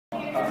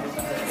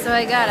So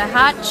I got a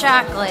hot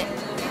chocolate,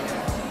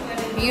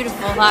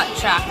 beautiful hot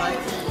chocolate,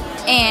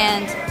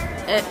 and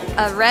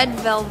a red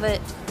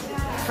velvet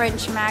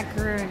French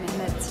macaroon,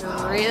 and it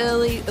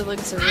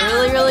looks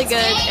really good,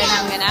 and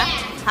I'm gonna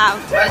have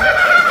one.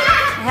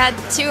 I had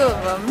 2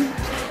 of them.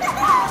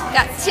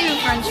 Got 2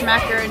 French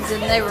macaroons,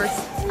 and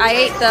I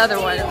ate the other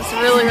one. It was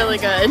really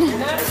good.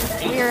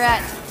 We are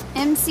at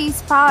MC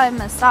Spa and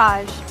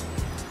Massage,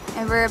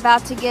 and we're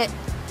about to get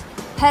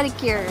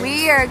pedicure.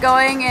 We are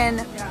going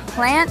in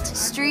Plant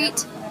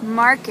Street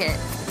Market.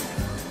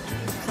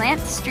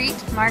 Plant Street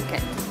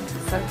Market.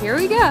 So here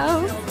we go.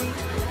 I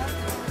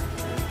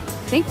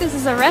think this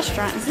is a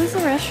restaurant. Is this a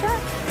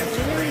restaurant?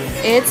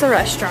 It's a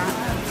restaurant.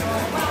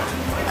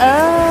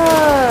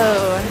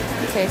 Oh.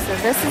 Okay, so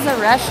this is a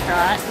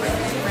restaurant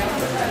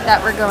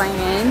that we're going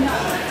in.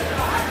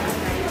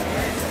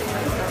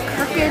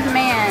 Crooked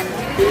Man.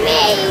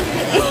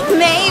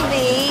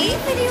 Maybe.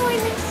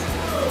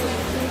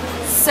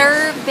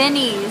 Sir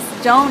Benny's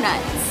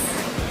Donuts.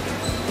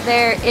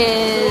 There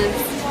is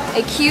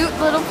a cute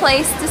little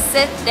place to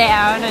sit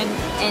down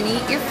and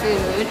eat your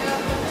food.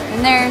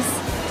 And there's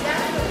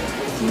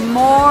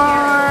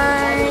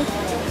more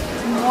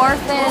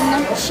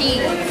than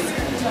cheese.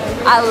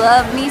 I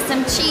love me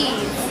some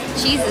cheese.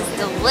 Cheese is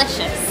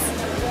delicious.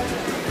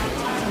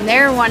 And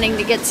they're wanting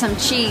to get some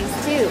cheese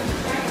too.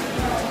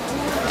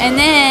 And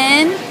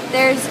then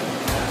there's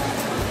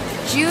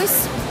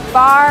Juice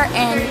Bar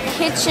and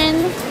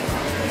Kitchen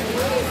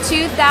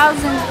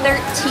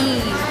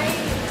 2013.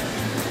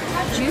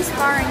 Juice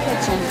Bar and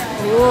Kitchen.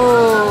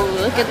 Whoa,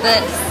 look at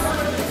this.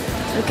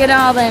 Look at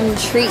all them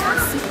treats.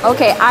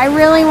 Okay, I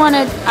want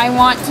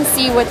to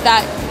see what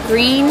that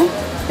green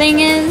thing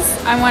is.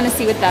 I want to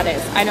see what that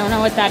is. I don't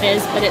know what that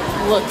is, but it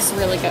looks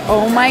really good.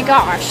 Oh my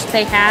gosh,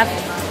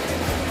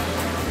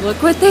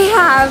 look what they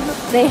have.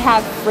 They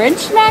have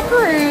French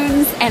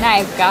macaroons, and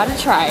I've got to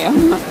try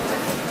them.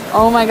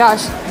 Oh my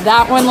gosh,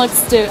 that one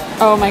looks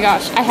oh my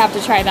gosh, I have to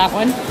try that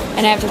one,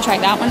 and I have to try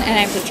that one, and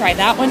I have to try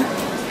that one,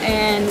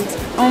 and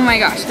oh my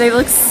gosh, they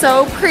look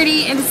so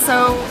pretty and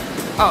so,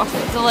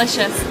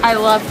 delicious. I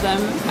love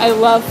them. I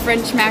love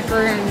French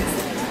macaroons.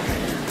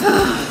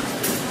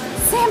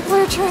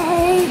 Sampler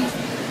tray.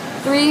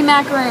 3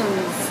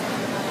 macaroons.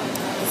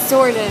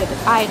 Assorted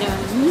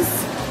items.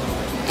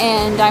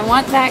 And I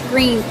want that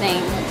green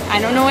thing. I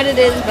don't know what it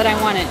is, but I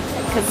want it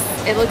because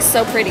it looks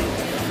so pretty.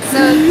 So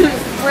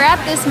we're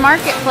at this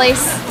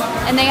marketplace,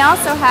 and they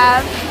also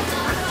have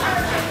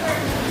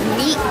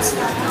meat.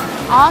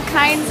 All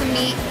kinds of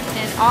meat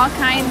and all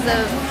kinds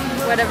of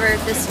whatever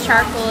this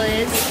charcoal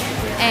is.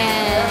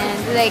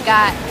 And they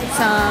got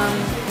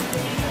some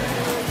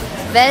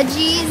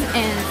veggies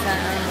and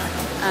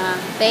some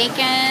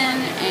bacon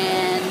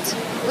and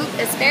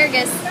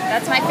asparagus.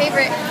 That's my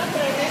favorite.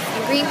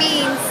 And green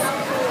beans.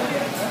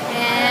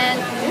 And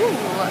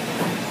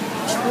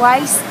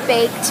twice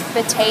baked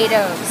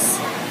potatoes.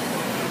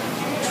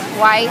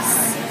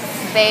 Twice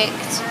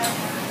baked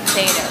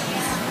potatoes.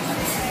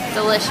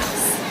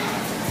 Delicious.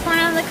 Corn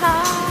on the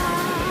cob.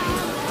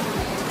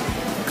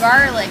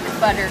 Garlic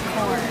butter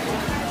corn.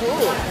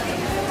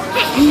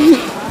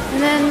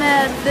 And then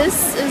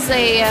this is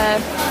a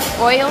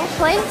oil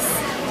place.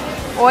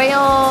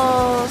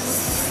 Oil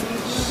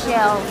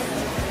shelf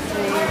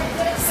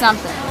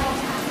something.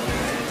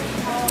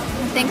 I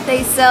think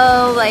they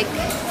sell like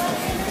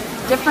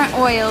different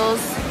oils.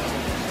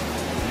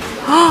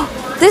 Oh,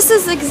 this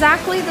is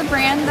exactly the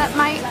brand that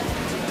my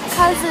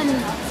cousin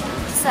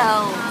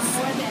sells.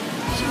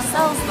 She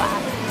sells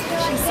that.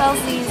 She sells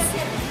these.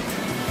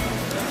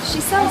 She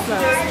sells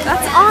those.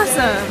 That's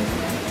awesome.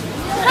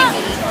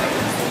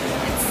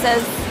 It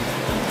says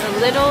the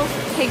Little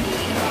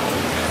Piggy.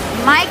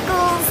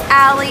 Michael's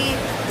Alley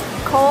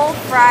cold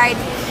fried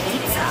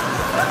pizza.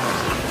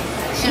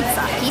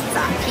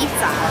 Pizza.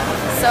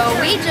 So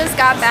we just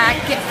got back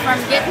from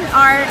getting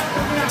our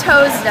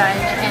toes done,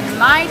 and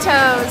my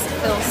toes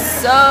feel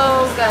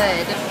so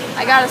good.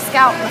 I got a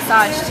scalp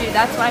massage too.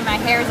 That's why my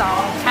hair's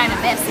all kind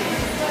of messy.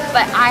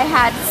 But I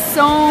had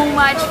so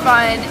much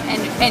fun,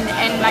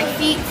 and my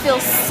feet feel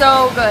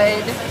so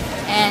good.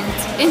 And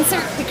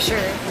insert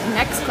picture,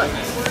 next clip.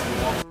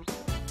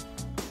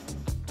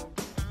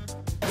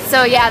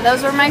 So yeah,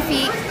 those were my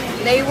feet.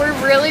 They were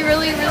really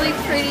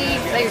pretty.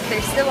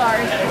 They still are.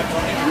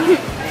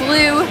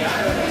 Blue,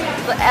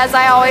 as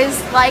I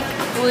always like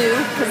blue,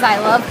 because I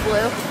love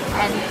blue.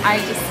 And I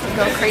just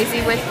go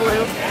crazy with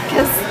blue,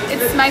 because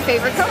it's my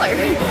favorite color.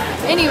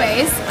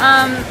 Anyways,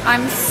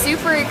 I'm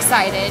super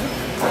excited.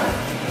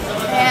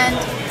 And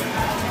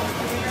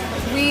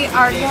we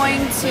are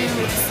going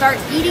to start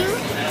eating.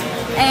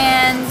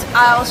 And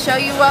I'll show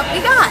you what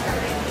we got.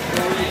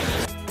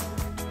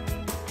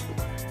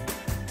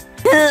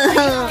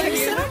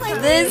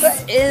 This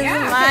is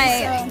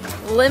my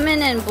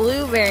lemon and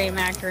blueberry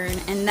macaroon,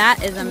 and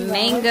that is a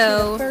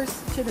mango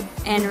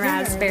and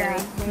raspberry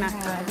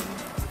macaroon.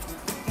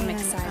 I'm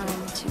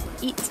excited to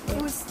eat it.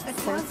 It's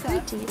so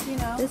pretty.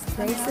 This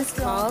place is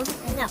called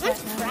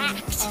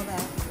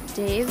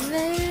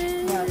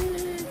David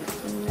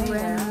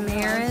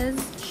Ramirez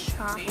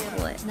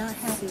chocolate. Not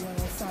happy when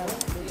I saw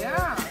that.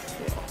 Yeah.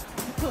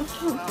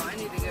 Oh, I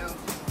need to go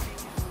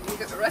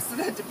look at the rest of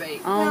that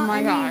debate. Oh Well, my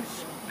I mean, gosh.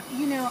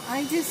 You know,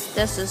 I just...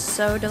 This is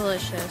so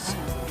delicious.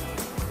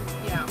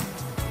 Yeah.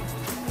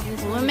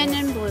 Lemon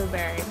and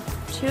blueberry.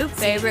 Two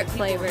favorite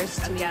flavors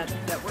together.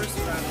 That we're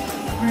surrounded.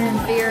 We're in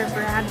Vera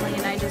Bradley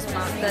and I just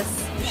bought this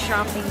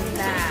shopping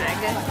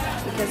bag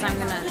because I'm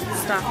gonna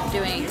stop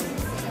doing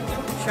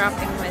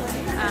shopping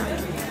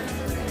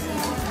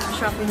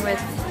with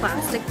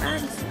plastic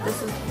bags.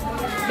 This is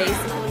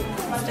basically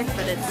plastic,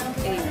 but it's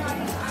a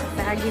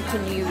bag you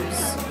can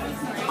use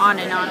on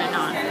and on and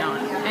on and on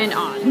and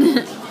on.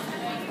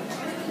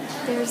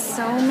 There's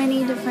so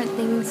many different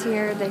things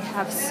here. They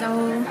have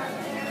so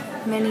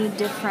many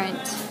different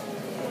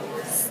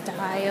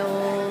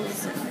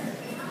styles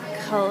and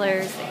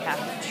colors. They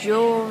have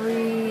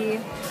jewelry.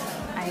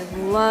 I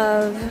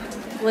love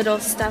little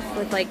stuff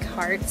with like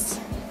hearts.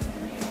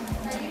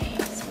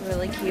 It's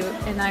really cute.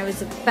 And I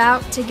was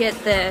about to get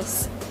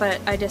this,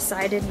 but I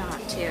decided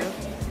not to.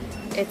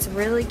 It's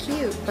really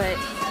cute, but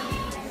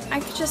I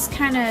just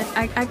kind of,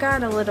 I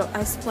got a little,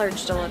 I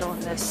splurged a little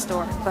in this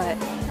store, but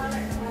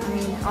I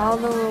mean, all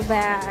the little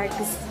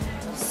bags,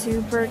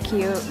 super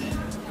cute.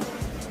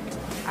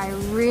 I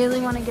really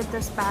want to get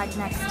this bag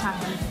next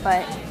time,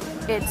 but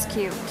it's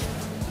cute.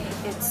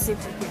 It's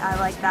super cute. I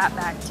like that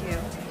bag too.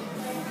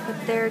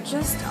 But they're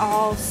just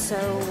all so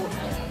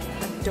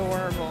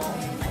adorable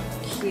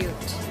and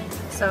cute.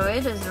 So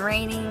it is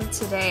raining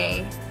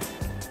today.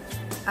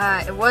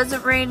 It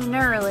wasn't raining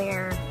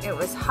earlier. It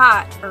was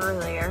hot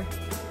earlier.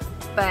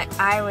 But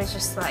I was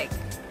just like,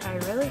 I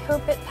really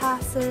hope it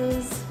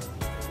passes.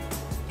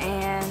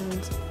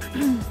 And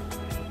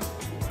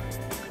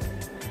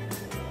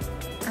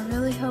I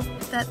really hope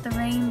that the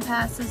rain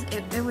passes.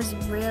 It was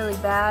really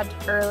bad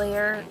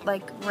earlier,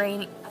 like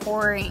rain,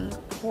 pouring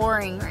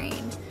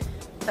rain.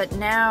 But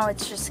now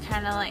it's just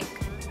kind of like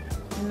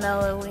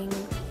mellowing.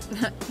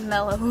 It's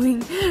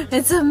mellowing.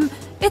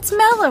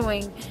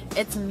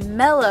 It's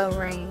mellow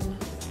rain.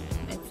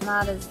 It's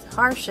not as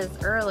harsh as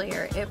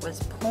earlier. It was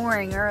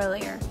pouring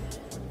earlier,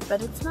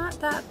 but it's not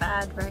that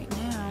bad right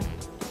now.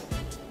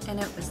 And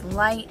it was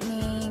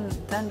lightning,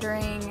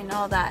 thundering, and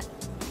all that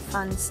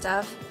fun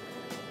stuff.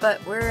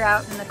 But we're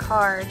out in the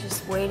car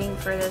just waiting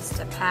for this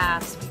to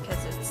pass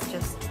because it's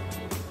just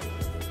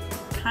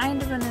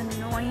kind of an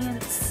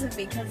annoyance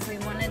because we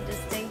wanted to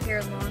stay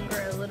here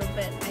longer a little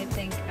bit, I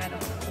think. I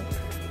don't know.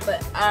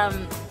 But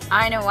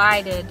I know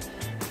I did.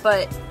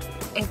 But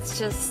it's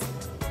just,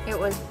 it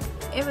was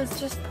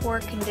just poor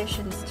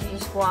conditions to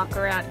just walk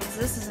around because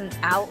this is an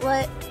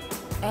outlet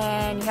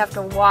and you have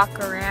to walk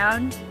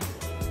around.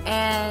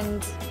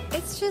 And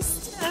it's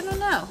just, I don't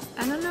know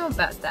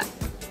about that.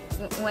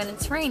 When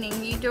it's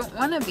raining, you don't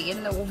want to be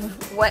in the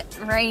wet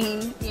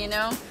rain, you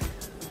know?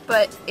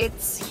 But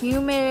it's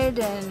humid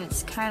and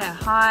it's kind of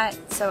hot,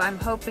 so I'm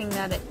hoping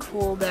that it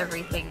cooled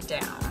everything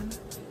down.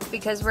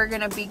 Because we're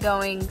going to be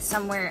going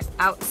somewhere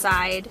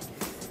outside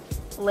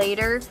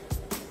later.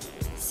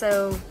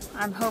 So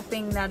I'm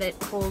hoping that it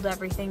cooled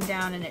everything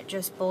down and it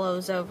just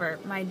blows over.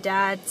 My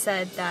dad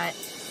said that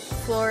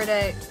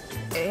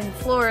in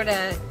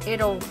Florida,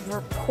 it'll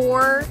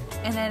pour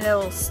and then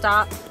it'll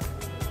stop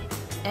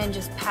and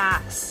just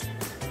pass.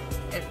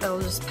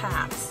 It'll just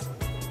pass.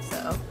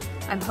 So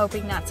I'm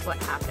hoping that's what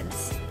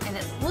happens. And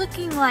it's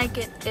looking like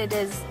it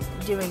is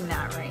doing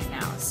that right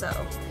now. So,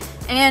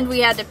 and we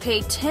had to pay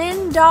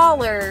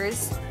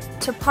 $10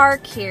 to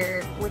park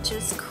here, which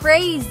is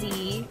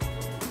crazy.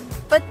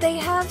 But they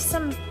have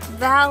some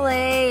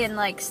valet and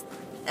like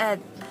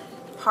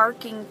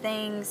parking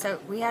things, so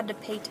we had to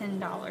pay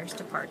 $10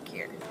 to park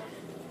here.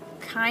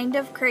 Kind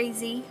of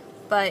crazy,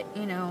 but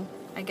you know,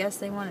 I guess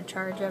they want to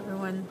charge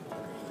everyone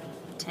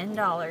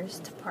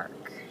 $10 to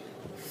park.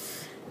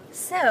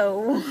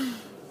 So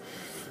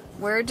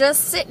we're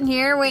just sitting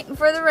here waiting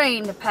for the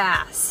rain to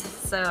pass.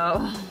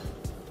 So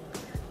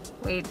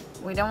we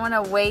don't want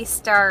to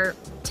waste our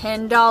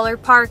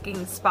 $10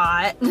 parking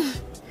spot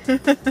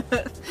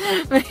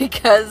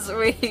because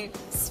we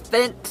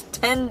spent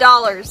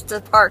 $10 to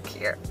park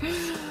here.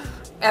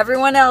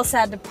 Everyone else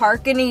had to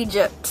park in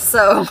Egypt,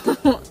 so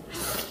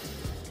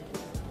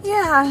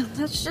yeah,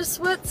 that's just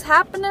what's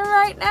happening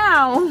right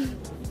now.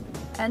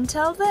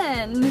 Until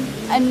then.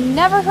 I've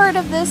never heard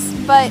of this,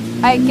 but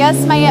I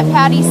guess my Aunt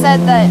Patty said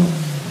that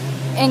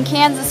in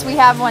Kansas we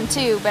have one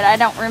too, but I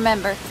don't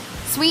remember.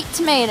 Sweet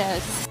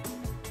tomatoes.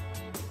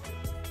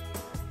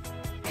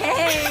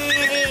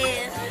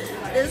 Hey,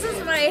 this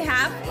is my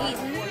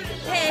half-eaten.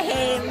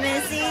 Hey,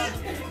 Missy.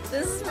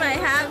 This is my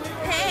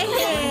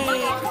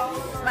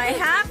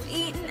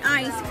half-eaten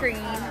ice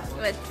cream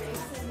with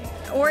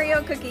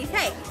Oreo cookies.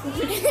 Hey,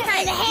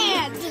 hey,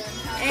 hand.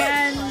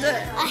 And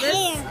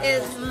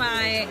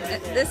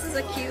this is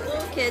a cute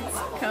little kid's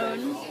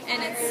cone,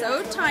 and it's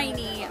so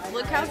tiny.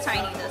 Look how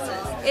tiny this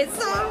is. It's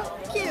so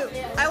cute.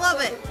 I love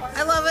it.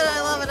 I love it.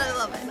 I love it. I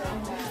love it.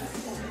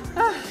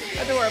 Oh,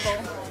 adorable.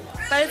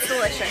 But it's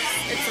delicious.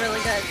 It's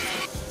really good.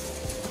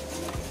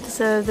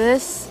 So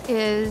this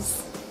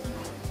is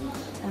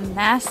a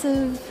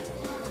massive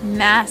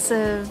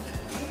massive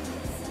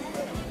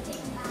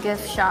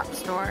gift shop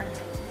store,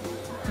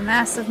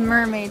 massive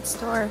mermaid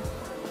store.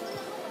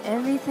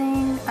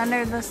 Everything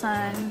under the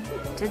sun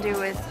to do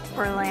with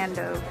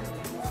Orlando.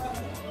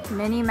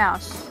 Minnie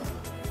Mouse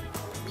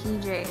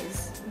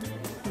PJs,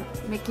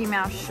 Mickey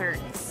Mouse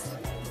shirts,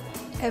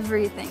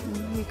 everything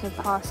you could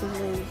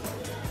possibly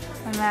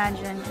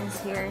imagine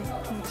is here.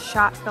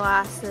 Shot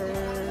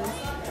glasses,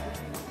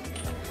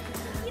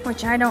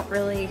 which I don't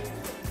really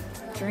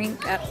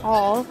drink at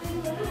all,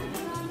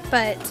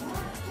 but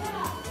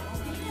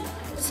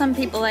some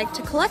people like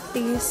to collect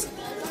these.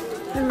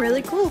 They're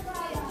really cool.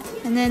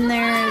 And then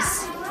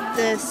there's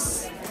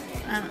this,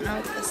 I don't know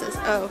what this is.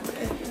 Oh,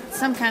 it's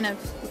some kind of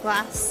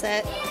glass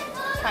set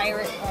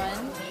pirate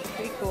one.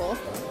 Pretty cool.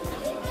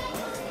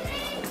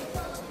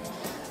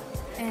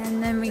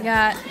 And then we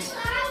got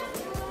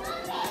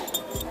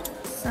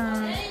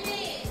some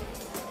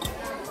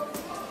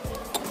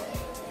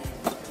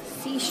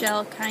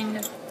seashell kind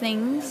of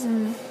things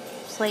and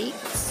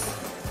plates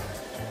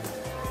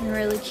and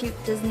really cute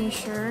Disney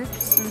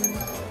shirts and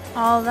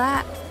all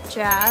that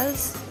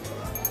jazz.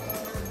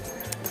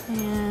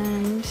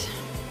 And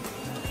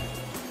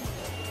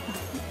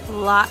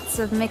lots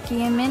of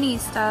Mickey and Minnie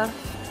stuff.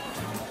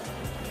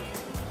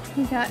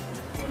 We got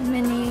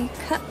Minnie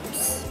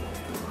cups,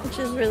 which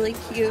is really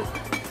cute.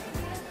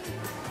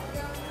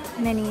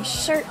 Minnie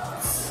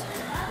shirts.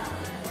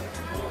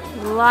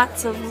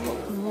 Lots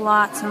and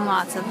lots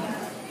of them.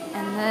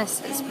 And this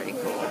is pretty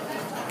cool.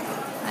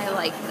 I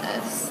like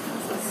this.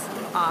 This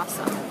is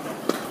awesome.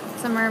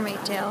 It's a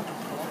mermaid tail.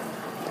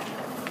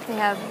 They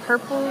have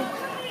purple,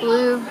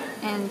 blue,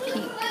 and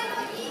pink.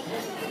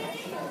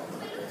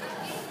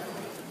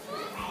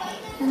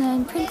 And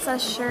then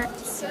princess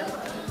shirts.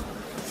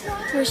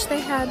 Wish they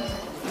had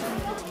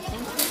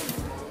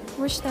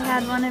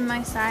one in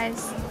my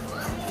size.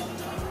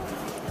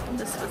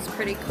 This was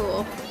pretty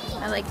cool.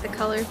 I like the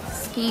color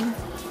scheme.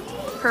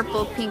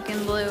 Purple, pink,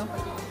 and blue.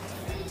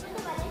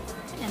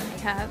 And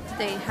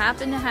they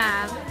happen to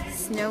have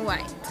Snow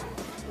White.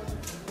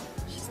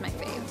 She's my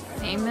fave.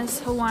 Famous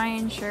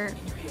Hawaiian shirt.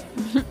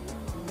 I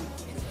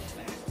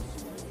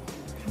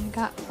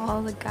got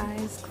all the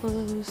guys'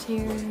 clothes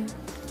here.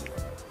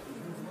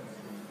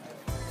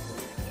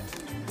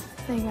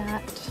 They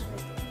got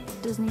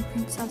Disney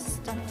princess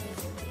stuff.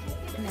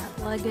 They got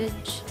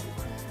luggage.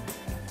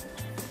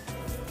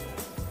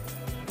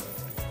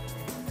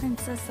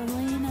 Princess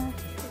Elena,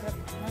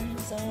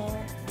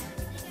 Rapunzel,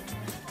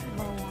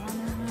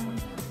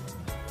 Moana,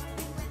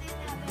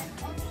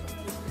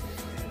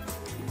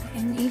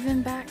 and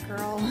even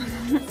Batgirl.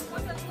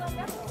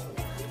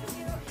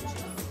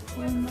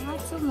 And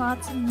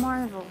lots of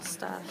Marvel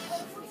stuff.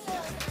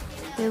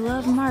 They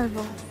love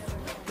Marvel.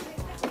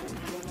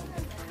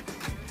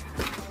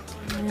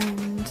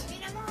 And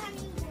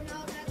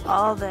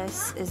all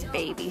this is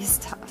baby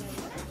stuff.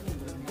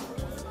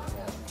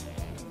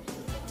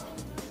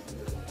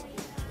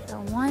 The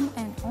one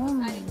and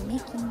only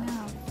Mickey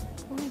Mouse.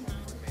 Oh,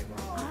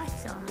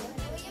 awesome.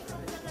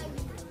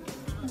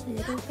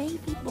 Little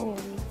baby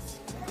boys.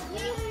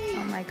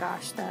 Oh my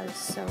gosh, that is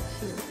so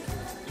cute.